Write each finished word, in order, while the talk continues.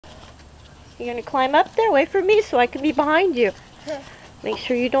You're going to climb up there? Wait for me so I can be behind you. Make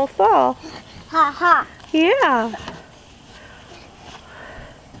sure you don't fall. Ha ha. Yeah.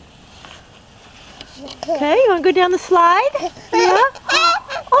 Okay, you want to go down the slide? Yeah?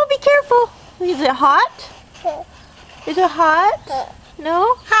 Oh, be careful. Is it hot? Is it hot?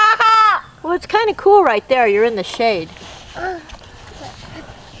 No? Ha ha. Well, it's kind of cool right there. You're in the shade.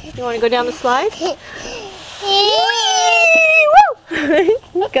 You want to go down the slide? Whee! Woo!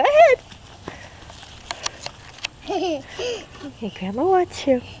 Go ahead. Okay, Grandma wants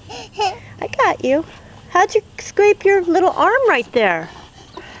you. I got you. How'd you scrape your little arm right there?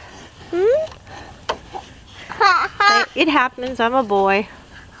 Say, it happens, I'm a boy.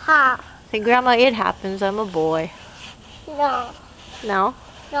 Ha. Say, Grandma, it happens, I'm a boy. No. No?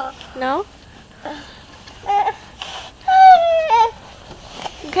 No. No?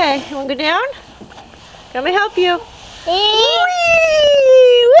 Okay, you want to go down? Let me help you.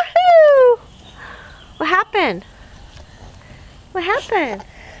 Whee! Woohoo! What happened? What happened?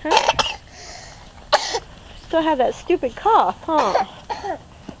 Huh? Still have that stupid cough, huh?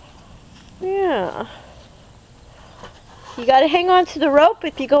 Yeah. You gotta hang on to the rope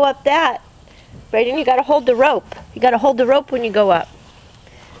if you go up that. Brayden, you gotta hold the rope. You gotta hold the rope when you go up.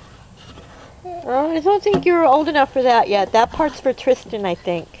 Oh, I don't think you're old enough for that yet. That part's for Tristan, I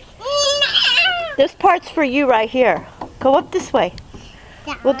think. This part's for you right here. Go up this way.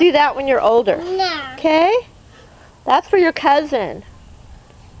 We'll do that when you're older. No. Okay? That's for your cousin.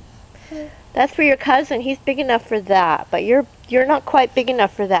 That's for your cousin. He's big enough for that, but you're not quite big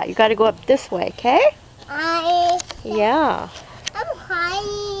enough for that. You got to go up this way, okay? Yeah. I'm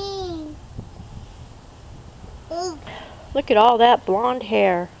hiding. Look at all that blonde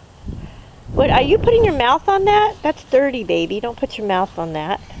hair. What, are you putting your mouth on that? That's dirty, baby. Don't put your mouth on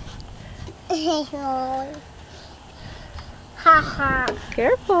that. Ha ha.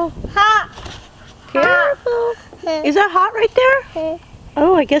 Careful. Ha. Careful. Is that hot right there?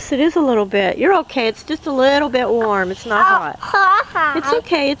 Oh, I guess it is a little bit. You're okay. It's just a little bit warm. It's not hot. Ha ha. It's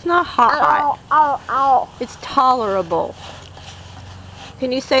okay. It's not hot. Ow. It's tolerable.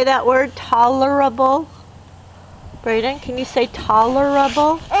 Can you say that word, tolerable? Brayden, can you say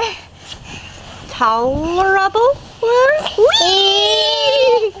tolerable? Tolerable?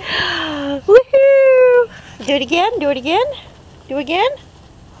 Whee! Woohoo! Do it again. Do it again. Do it again.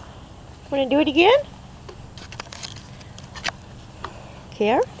 Want to do it again?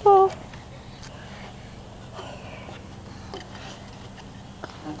 Careful.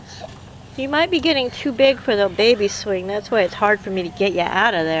 You might be getting too big for the baby swing. That's why it's hard for me to get you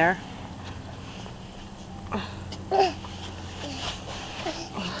out of there.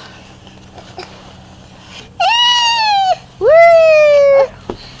 Whee!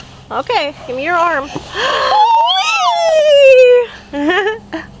 Okay, give me your arm.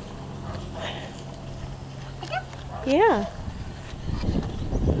 Yeah.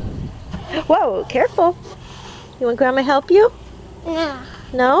 Whoa, careful. You want Grandma to help you? No.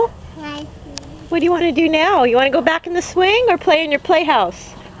 No? What do you want to do now? You want to go back in the swing or play in your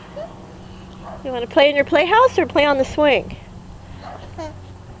playhouse? You want to play in your playhouse or play on the swing?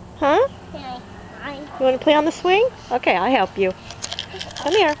 Huh? You want to play on the swing? Okay, I'll help you.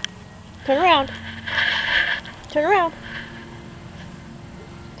 Come here. Turn around. Turn around.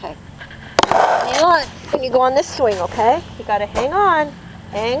 Okay. Hang on. When you go on this swing, okay? You got to hang on.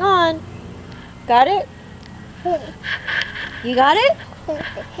 Hang on. Got it? You got it?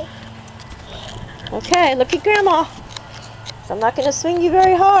 Okay, look at Grandma. So I'm not going to swing you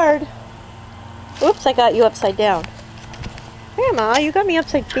very hard. Oops, I got you upside down. Grandma, you got me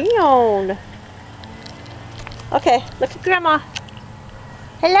upside down. Okay, look at Grandma.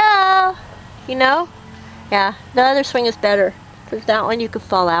 Hello. You know? Yeah, the other swing is better. Because that one you could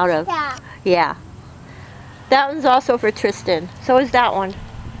fall out of. Yeah. Yeah. That one's also for Tristan. So is that one.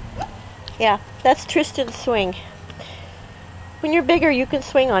 Yeah, that's Tristan's swing. When you're bigger, you can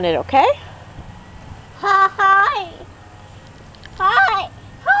swing on it, okay? Hi.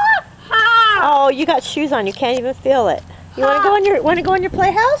 Oh, you got shoes on. You can't even feel it. You want to go in your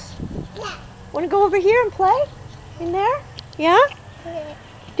playhouse? Yeah. Want to go over here and play? In there? Yeah?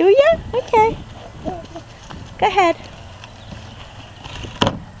 Do you? Okay. Go ahead.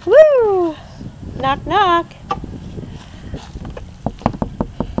 Woo! Knock, knock.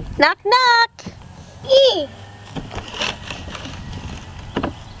 Knock, knock. E.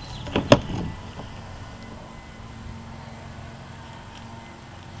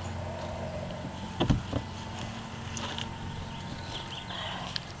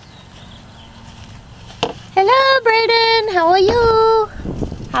 Hello, Brayden. How are you?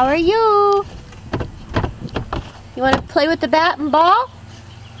 How are you? You want to play with the bat and ball?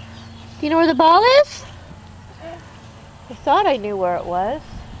 Do you know where the ball is? I thought I knew where it was.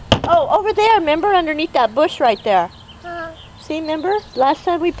 Oh, over there, remember? Underneath that bush right there. See, remember? Last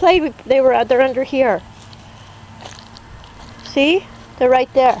time we played, they're under here. See? They're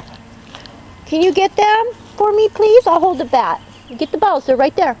right there. Can you get them for me, please? I'll hold the bat. Get the balls. They're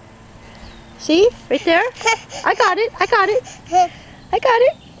right there. See? Right there? I got it. I got it. I got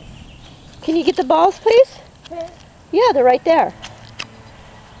it. Can you get the balls, please? Yeah, they're right there.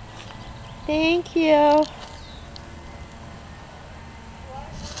 Thank you.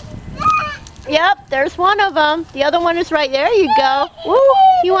 Yep, there's one of them. The other one is right there. You go. Woo!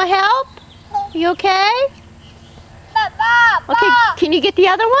 You want help? You okay? Okay, can you get the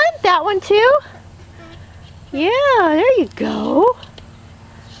other one? That one too? Yeah, there you go.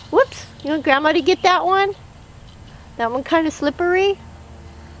 Whoops. You want Grandma to get that one? That one kind of slippery?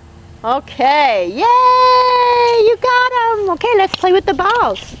 Okay. Yay! You got them. Okay, let's play with the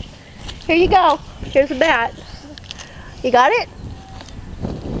balls. Here you go. Here's a bat. You got it?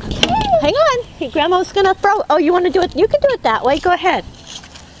 Hang on. Hey, Grandma's going to throw. Oh, you want to do it? You can do it that way. Go ahead.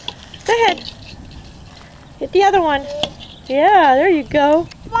 Go ahead. Hit the other one. Yeah, there you go.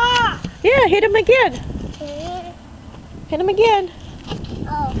 Yeah, hit him again. Hit him again.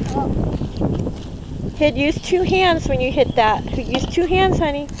 Use 2 hands when you hit that. Use 2 hands,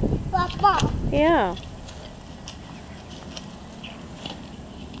 honey. Yeah.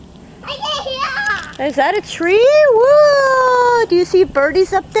 Is that a tree? Whoa! Do you see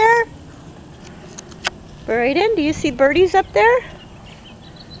birdies up there? Brayden, do you see birdies up there?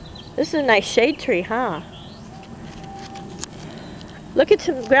 This is a nice shade tree, huh? Look at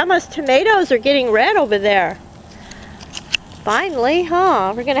Grandma's tomatoes are getting red over there. Finally,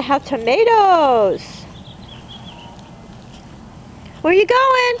 huh? We're gonna have tomatoes. Where you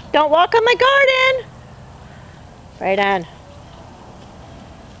going? Don't walk on my garden. Right on.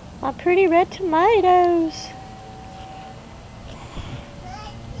 Oh, pretty red tomatoes.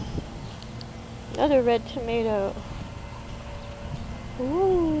 Another red tomato.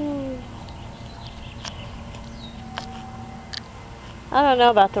 Ooh. I don't know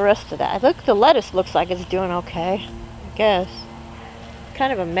about the rest of that. Look, the lettuce looks like it's doing okay. I guess.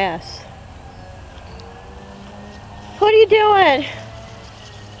 Kind of a mess. What are you doing?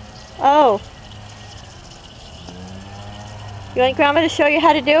 Oh. You want Grandma to show you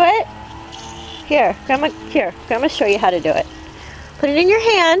how to do it? Here, Grandma show you how to do it. Put it in your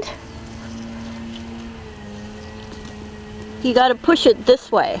hand. You gotta push it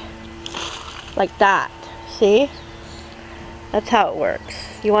this way. Like that. See? That's how it works.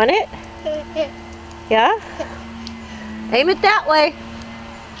 You want it? Yeah? Aim it that way.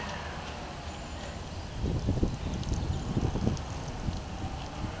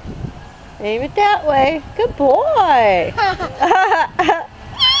 Aim it that way. Good boy.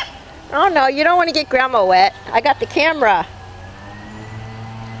 Oh no, you don't want to get Grandma wet. I got the camera.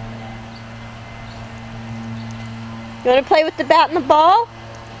 You want to play with the bat and the ball?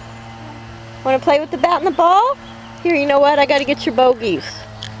 Want to play with the bat and the ball? Here, you know what? I got to get your bogeys.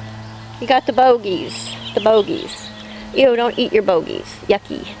 You got the bogeys. The bogeys. Ew, don't eat your bogeys.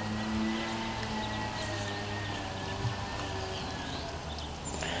 Yucky.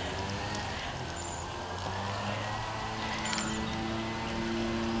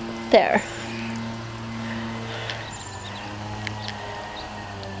 There.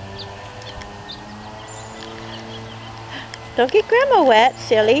 Don't get Grandma wet,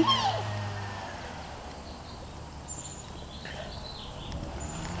 silly.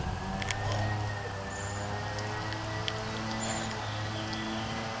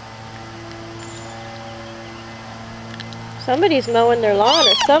 Somebody's mowing their lawn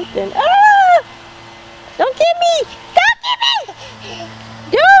or something. Ah! Don't get me! Don't get me!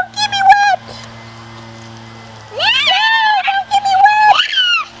 Don't get me wet! No! Don't get me wet!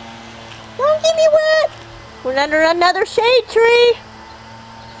 Don't get me wet! We're under another shade tree.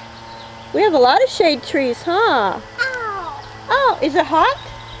 We have a lot of shade trees, huh? Oh, is it hot?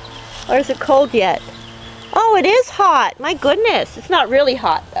 Or is it cold yet? Oh, it is hot. My goodness. It's not really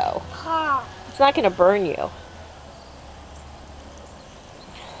hot, though. It's not going to burn you.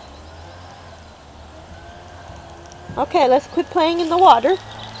 Okay, let's quit playing in the water.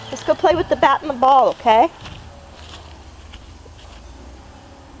 Let's go play with the bat and the ball, okay?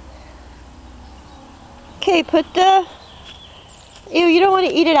 Okay, put the... Ew, you don't want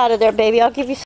to eat it out of there, baby. I'll give you some.